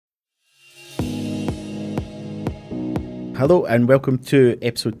Hello and welcome to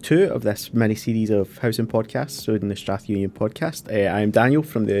episode 2 of this mini-series of housing podcasts, so in the Strath Union podcast. I am Daniel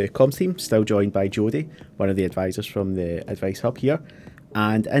from the comms team, still joined by Jodie, one of the advisors from the Advice Hub here.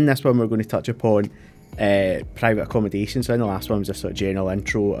 And in this one we're going to touch upon private accommodation. So in the last one was a sort of general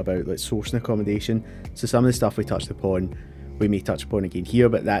intro about sourcing accommodation. So some of the stuff we touched upon, we may touch upon again here,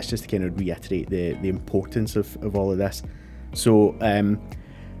 but that's just to kind of reiterate the importance of all of this. So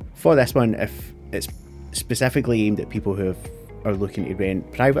for this one, if it's specifically aimed at people who are looking to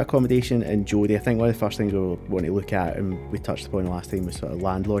rent private accommodation, and Jodie, I think one of the first things we'll want to look at, and we touched upon last time, was sort of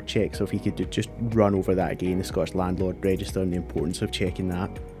landlord checks. So if you could just run over that again, the Scottish Landlord Register and the importance of checking that.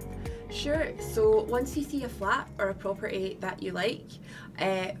 Sure. So once you see a flat or a property that you like,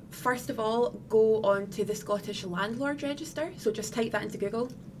 first of all, go on to the Scottish Landlord Register. So just type that into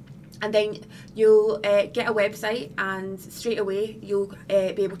Google. And then you'll get a website, and straight away you'll be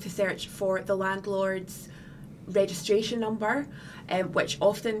able to search for the landlord's registration number, which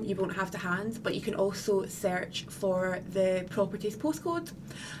often you won't have to hand, but you can also search for the property's postcode.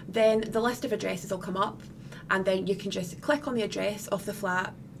 Then the list of addresses will come up, and then you can just click on the address of the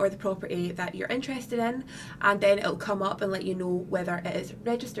flat or the property that you're interested in, and then it'll come up and let you know whether it is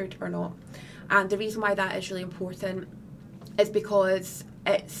registered or not. And the reason why that is really important is because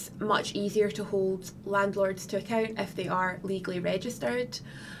it's much easier to hold landlords to account if they are legally registered,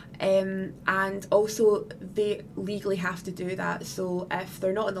 and also they legally have to do that. So if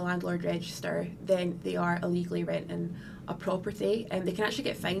they're not on the landlord register, then they are illegally renting a property, and they can actually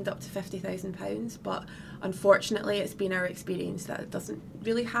get fined up to £50,000. But unfortunately, it's been our experience that it doesn't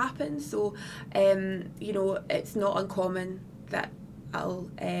really happen. So it's not uncommon that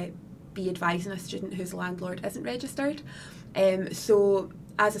I'll be advising a student whose landlord isn't registered. So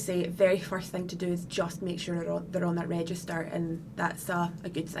as I say, very first thing to do is just make sure they're on that register, and that's a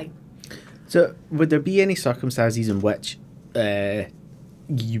good sign. So would there be any circumstances in which I'm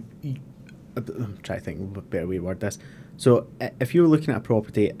trying to think of a better way to word this. So if you were looking at a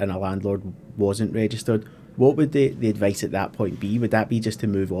property and a landlord wasn't registered, what would the advice at that point be? Would that be just to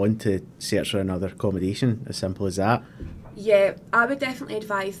move on to search for another accommodation, as simple as that? Yeah, I would definitely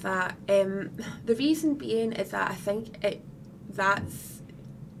advise that. The reason being is that I think that's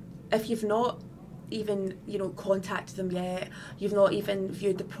if you've not even contacted them yet, you've not even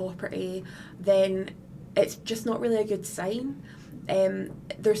viewed the property, then it's just not really a good sign.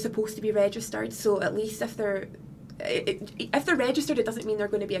 They're supposed to be registered, so at least if they're registered, it doesn't mean they're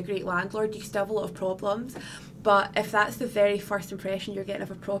going to be a great landlord. You still have a lot of problems, but if that's the very first impression you're getting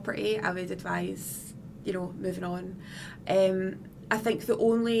of a property, I would advise moving on. I think the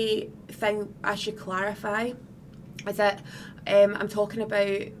only thing I should clarify is that I'm talking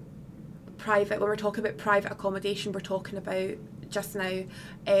about private. When we're talking about private accommodation, we're talking about just now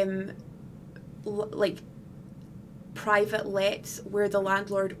private lets where the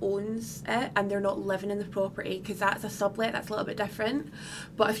landlord owns it and they're not living in the property, because that's a sublet. That's a little bit different.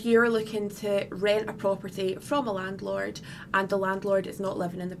 But if you're looking to rent a property from a landlord and the landlord is not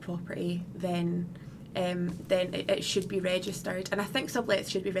living in the property, then it should be registered. And I think sublets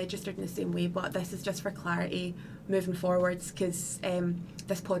should be registered in the same way, but this is just for clarity moving forwards, because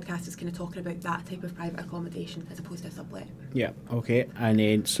this podcast is kind of talking about that type of private accommodation as opposed to a sublet. Yeah, okay. And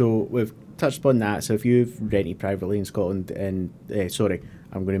then, so we've touched upon that. So if you've rented privately in Scotland, and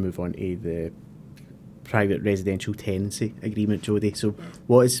I'm going to move on to the private residential tenancy agreement, Jodie. So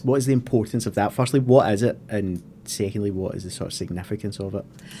what is the importance of that? Firstly, what is it? And secondly, what is the sort of significance of it?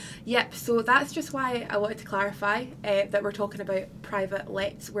 Yep, so that's just why I wanted to clarify that we're talking about private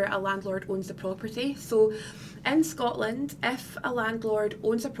lets where a landlord owns the property. So in Scotland, if a landlord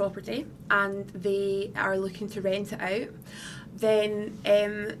owns a property and they are looking to rent it out, then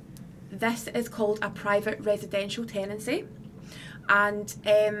this is called a private residential tenancy. And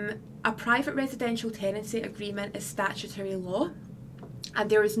a private residential tenancy agreement is statutory law, and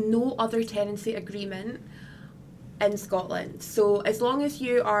there is no other tenancy agreement in Scotland. So as long as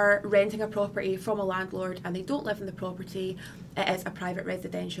you are renting a property from a landlord and they don't live in the property, it is a private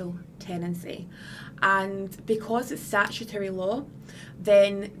residential tenancy. And because it's statutory law,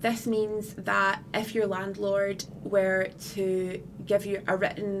 then this means that if your landlord were to give you a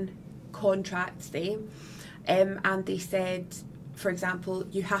written contract, say, and they said, for example,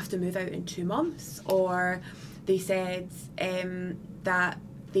 you have to move out in 2 months, or they said that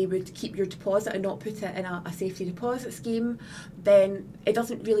they would keep your deposit and not put it in a safety deposit scheme, then it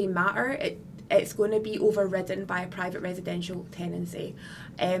doesn't really matter. It's going to be overridden by a private residential tenancy.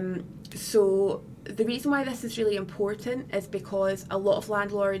 So the reason why this is really important is because a lot of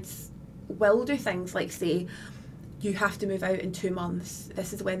landlords will do things like say, you have to move out in 2 months.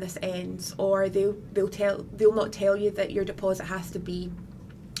 This is when this ends, or they'll not tell you that your deposit has to be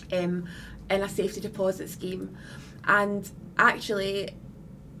in a safety deposit scheme, and actually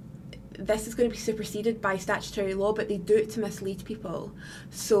this is going to be superseded by statutory law, but they do it to mislead people.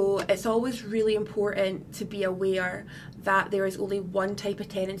 So it's always really important to be aware that there is only one type of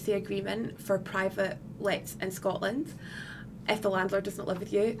tenancy agreement for private lets in Scotland if the landlord doesn't live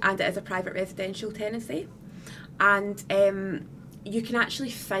with you, and it is a private residential tenancy. And you can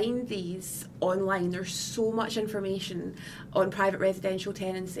actually find these online. There's so much information on private residential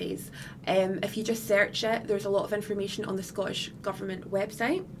tenancies. If you just search it, there's a lot of information on the Scottish Government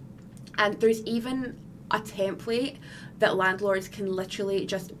website. And there's even a template that landlords can literally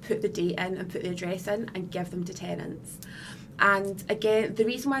just put the date in and put the address in and give them to tenants. And again, the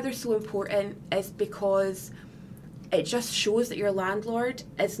reason why they're so important is because it just shows that your landlord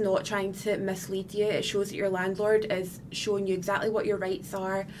is not trying to mislead you. It shows that your landlord is showing you exactly what your rights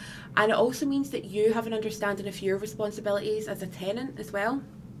are. And it also means that you have an understanding of your responsibilities as a tenant as well.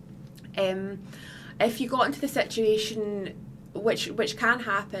 If you got into the situation, which can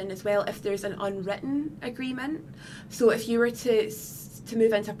happen as well, if there's an unwritten agreement. So if you were to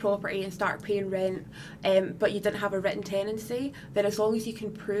move into a property and start paying rent, but you didn't have a written tenancy, then as long as you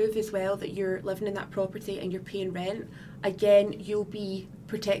can prove as well that you're living in that property and you're paying rent, again, you'll be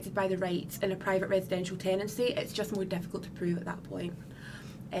protected by the rights in a private residential tenancy. It's just more difficult to prove at that point.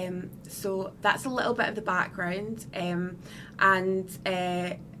 So that's a little bit of the background.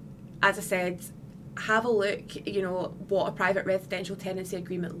 As I said, have a look, what a private residential tenancy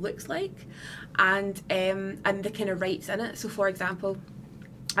agreement looks like, and the kind of rights in it. So for example,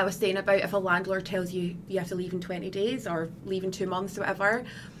 I was saying about if a landlord tells you you have to leave in 20 days or leave in 2 months or whatever,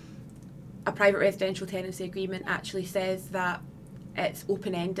 a private residential tenancy agreement actually says that it's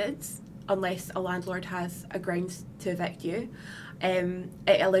open-ended unless a landlord has a grounds to evict you.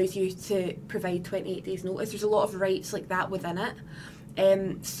 It allows you to provide 28 days notice. There's a lot of rights like that within it.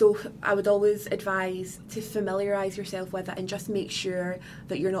 So I would always advise to familiarise yourself with it and just make sure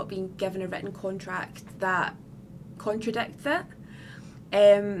that you're not being given a written contract that contradicts it.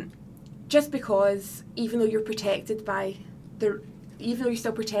 Just because even though you're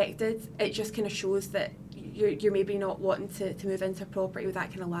still protected, it just kind of shows that you're maybe not wanting to move into a property with that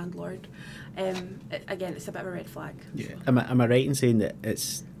kind of landlord. Again, it's a bit of a red flag. Yeah. Am I right in saying that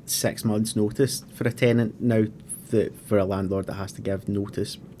it's 6 months notice for a tenant now? For a landlord that has to give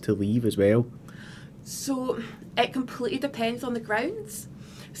notice to leave as well? So it completely depends on the grounds.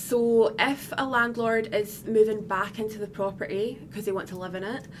 So if a landlord is moving back into the property because they want to live in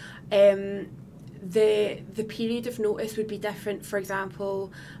it, the period of notice would be different, for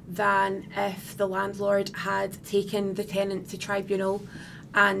example, than if the landlord had taken the tenant to tribunal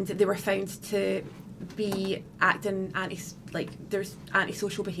and they were found to be acting there's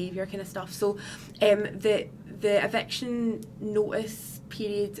antisocial behaviour kind of stuff. So the eviction notice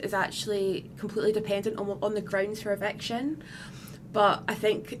period is actually completely dependent on the grounds for eviction. But I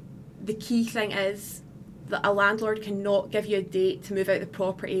think the key thing is that a landlord cannot give you a date to move out the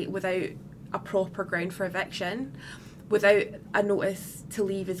property without a proper ground for eviction, without a notice to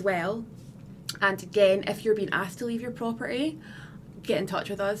leave as well. And again, if you're being asked to leave your property, get in touch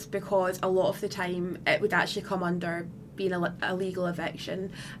with us, because a lot of the time it would actually come under being a legal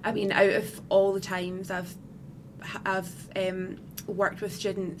eviction. I mean, out of all the times I've worked with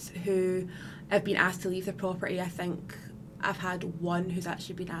students who have been asked to leave the property, I think I've had one who's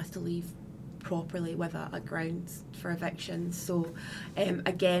actually been asked to leave properly with a grounds for eviction. So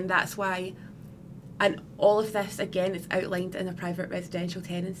again, that's why, and all of this again is outlined in a private residential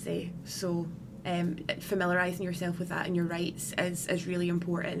tenancy. So familiarising yourself with that and your rights is really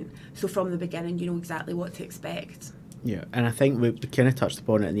important. So from the beginning, you know exactly what to expect. Yeah, and I think we kind of touched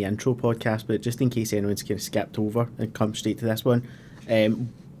upon it in the intro podcast, but just in case anyone's kind of skipped over and come straight to this one,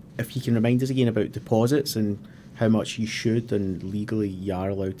 if you can remind us again about deposits and how much you should and legally you are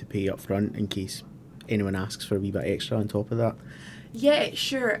allowed to pay up front in case anyone asks for a wee bit extra on top of that. Yeah,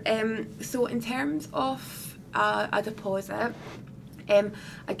 sure. So in terms of a deposit,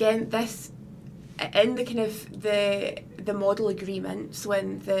 again, this in the kind of the model agreement, so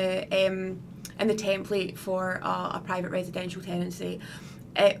in the template for a private residential tenancy,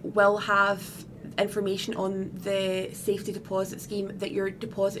 it will have information on the safety deposit scheme that your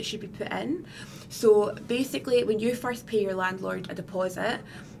deposit should be put in. So basically, when you first pay your landlord a deposit,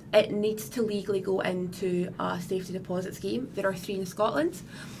 it needs to legally go into a safety deposit scheme. There are 3 in Scotland,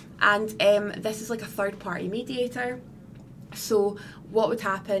 and this is like a third party mediator. So what would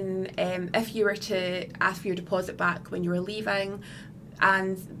happen if you were to ask for your deposit back when you were leaving?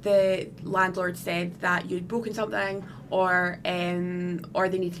 and the landlord said that you'd broken something, or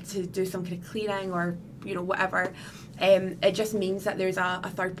they needed to do some kind of cleaning, or whatever, it just means that there's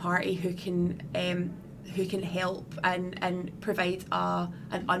a third party who can help and provide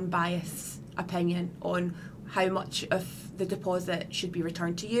an unbiased opinion on how much of the deposit should be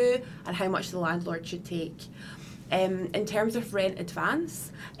returned to you and how much the landlord should take. In terms of rent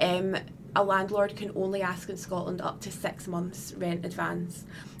advance, a landlord can only ask in Scotland up to 6 months rent advance.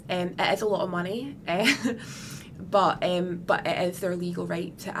 It is a lot of money, but it is their legal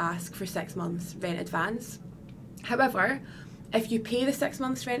right to ask for 6 months rent advance. However, if you pay the 6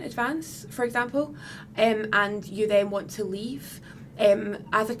 months rent advance, for example, and you then want to leave,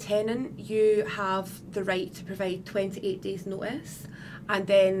 as a tenant, you have the right to provide 28 days notice, and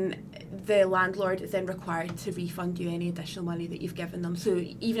then the landlord is then required to refund you any additional money that you've given them. So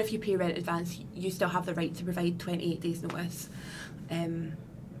even if you pay rent advance, you still have the right to provide 28 days notice. And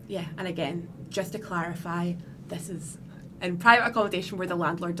again, just to clarify, this is in private accommodation where the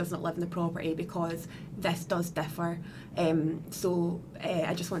landlord doesn't live in the property, because this does differ.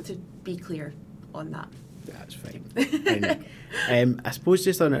 I just want to be clear on that. That's fine. And, I suppose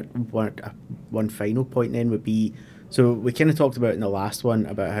just on one final point then would be, so we kind of talked about in the last one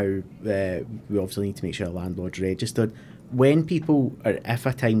about how we obviously need to make sure the landlord's registered. When people, or if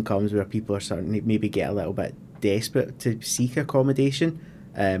a time comes where people are starting to maybe get a little bit desperate to seek accommodation,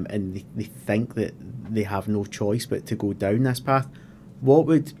 and they think that they have no choice but to go down this path, what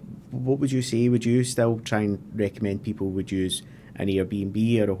would you say? Would you still try and recommend people would use an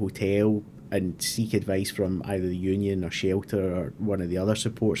Airbnb or a hotel and seek advice from either the union or shelter or one of the other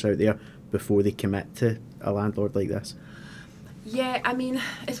supports out there before they commit to a landlord like this? Yeah, I mean,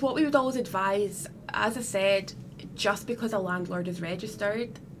 it's what we would always advise. As I said, just because a landlord is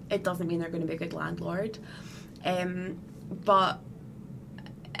registered, it doesn't mean they're going to be a good landlord. But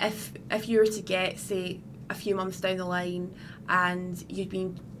if you were to get, say, a few months down the line and you'd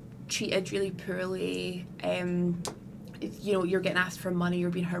been treated really poorly, you're getting asked for money, you're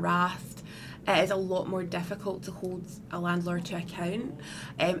being harassed, it is a lot more difficult to hold a landlord to account.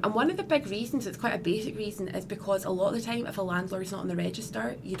 And one of the big reasons, it's quite a basic reason, is because a lot of the time if a landlord's not on the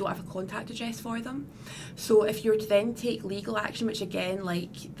register, you don't have a contact address for them. So if you were to then take legal action, which again,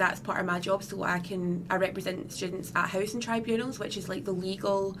 like, that's part of my job, so I represent students at housing tribunals, which is like the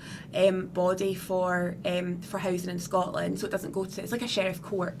legal body for housing in Scotland. So it doesn't go to, it's like a sheriff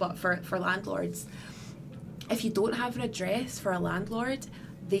court but for landlords. If you don't have an address for a landlord,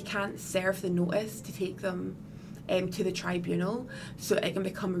 they can't serve the notice to take them to the tribunal, so it can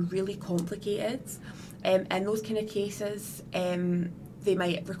become really complicated. In those kind of cases, they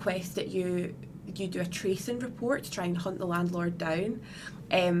might request that you do a tracing report to try and hunt the landlord down,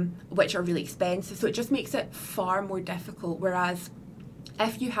 which are really expensive, so it just makes it far more difficult. Whereas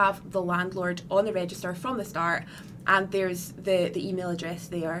if you have the landlord on the register from the start, and there's the email address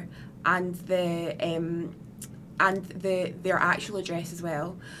there, and their actual address as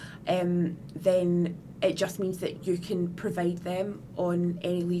well, then it just means that you can provide them on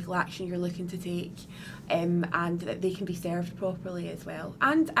any legal action you're looking to take, and that they can be served properly as well.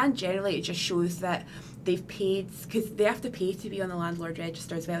 And generally it just shows that they've paid, because they have to pay to be on the landlord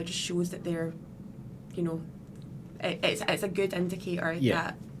register as well. It just shows that they're, it's a good indicator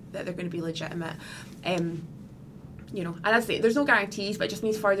that they're going to be legitimate. And as I say, there's no guarantees, but it just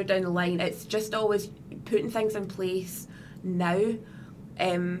means further down the line, it's just always putting things in place now,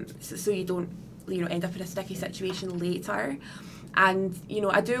 so you don't end up in a sticky situation later. And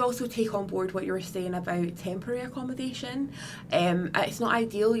I do also take on board what you were saying about temporary accommodation. It's not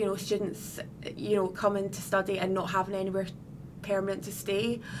ideal, students coming to study and not having anywhere permanent to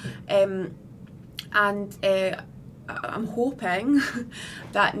stay, and I'm hoping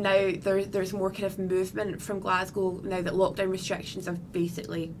that now there's more kind of movement from Glasgow now that lockdown restrictions have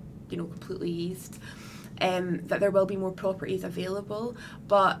basically completely eased, that there will be more properties available.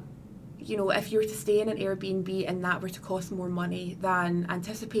 But if you were to stay in an Airbnb and that were to cost more money than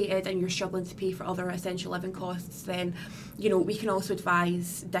anticipated, and you're struggling to pay for other essential living costs, then we can also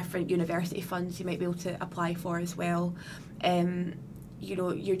advise different university funds you might be able to apply for as well.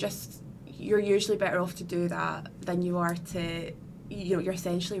 You're usually better off to do that than you are to, you're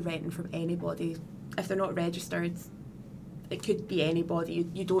essentially renting from anybody. If they're not registered, it could be anybody.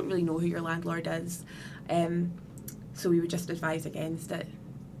 You don't really know who your landlord is. So we would just advise against it.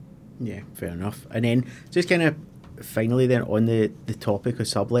 Yeah, fair enough. And then just kind of finally then on the topic of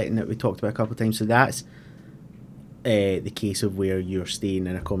subletting that we talked about a couple of times, so that's the case of where you're staying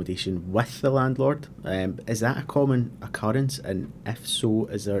in accommodation with the landlord. Is that a common occurrence? And if so,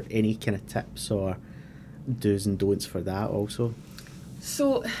 is there any kind of tips or do's and don'ts for that also?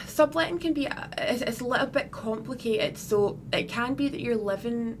 So subletting can be, it's a little bit complicated. So it can be that you're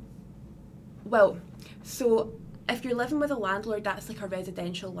living, well, so if you're living with a landlord, that's like a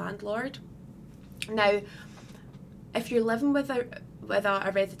residential landlord. Now, if you're living with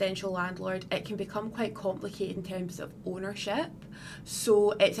a residential landlord, it can become quite complicated in terms of ownership.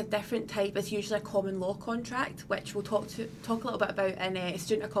 So it's a different type. It's usually a common law contract, which we'll talk a little bit about in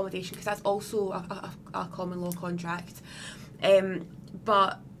student accommodation, because that's also a common law contract.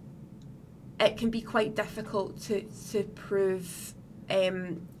 But it can be quite difficult to prove,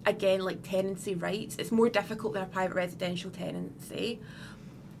 again, like tenancy rights. It's more difficult than a private residential tenancy.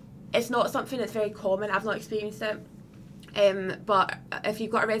 It's not something that's very common. I've not experienced it. But if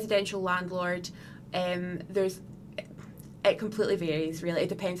you've got a residential landlord, it completely varies, really. It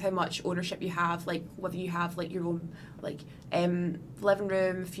depends how much ownership you have, like whether you have like your own living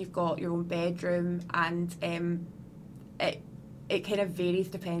room, if you've got your own bedroom, and it kind of varies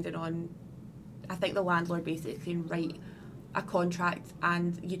depending on, I think the landlord basically can write a contract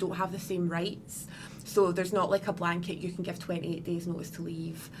and you don't have the same rights. So there's not like a blanket, you can give 28 days notice to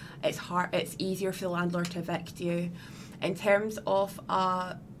leave. It's easier for the landlord to evict you. In terms of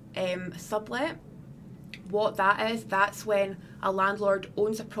a sublet, what that is, that's when a landlord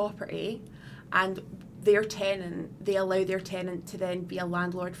owns a property and they allow their tenant to then be a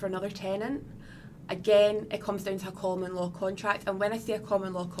landlord for another tenant. Again, it comes down to a common law contract. And when I say a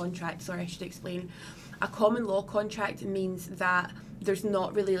common law contract, sorry, I should explain. A common law contract means that there's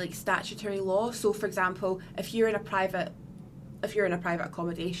not really like statutory law. So, for example, if you're in a private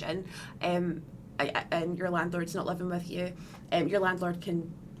accommodation, and your landlord's not living with you, your landlord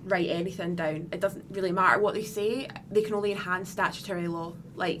can write anything down. It doesn't really matter what they say. They can only enhance statutory law.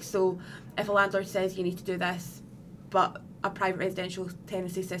 Like, so if a landlord says you need to do this, but a private residential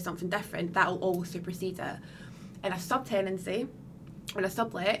tenancy says something different, that will always supersede it. In a subtenancy, in a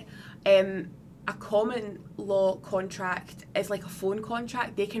sublet, a common law contract is like a phone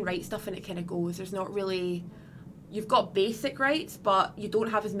contract. They can write stuff and it kind of goes. There's not really, you've got basic rights, but you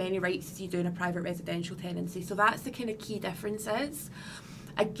don't have as many rights as you do in a private residential tenancy. So that's the kind of key differences.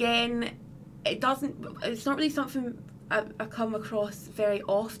 Again, it's not really something I come across very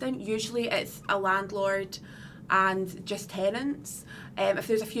often. Usually it's a landlord and just tenants. If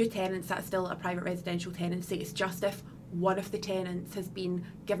there's a few tenants, that's still a private residential tenancy. It's just if one of the tenants has been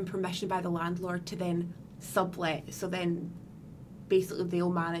given permission by the landlord to then sublet. So then basically they'll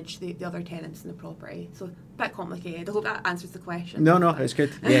manage the other tenants in the property. So a bit complicated. I hope that answers the question. No, it's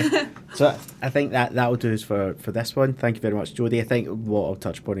good. Yeah. So I think that'll do us for this one. Thank you very much, Jodie. I think what I'll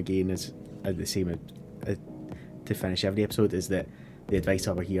touch upon again is the same to finish every episode, is that the Advice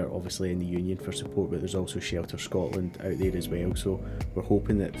Hub are here obviously in the Union for support, but there's also Shelter Scotland out there as well. So we're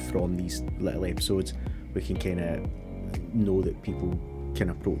hoping that from these little episodes we can kind of know that people can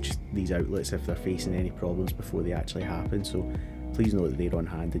approach these outlets if they're facing any problems before they actually happen. So please know that they're on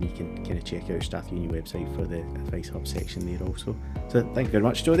hand, and you can kind of check out Strath Union website for the Advice Hub section there also. So thank you very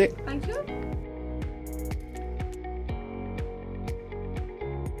much, Jodie. Thank you.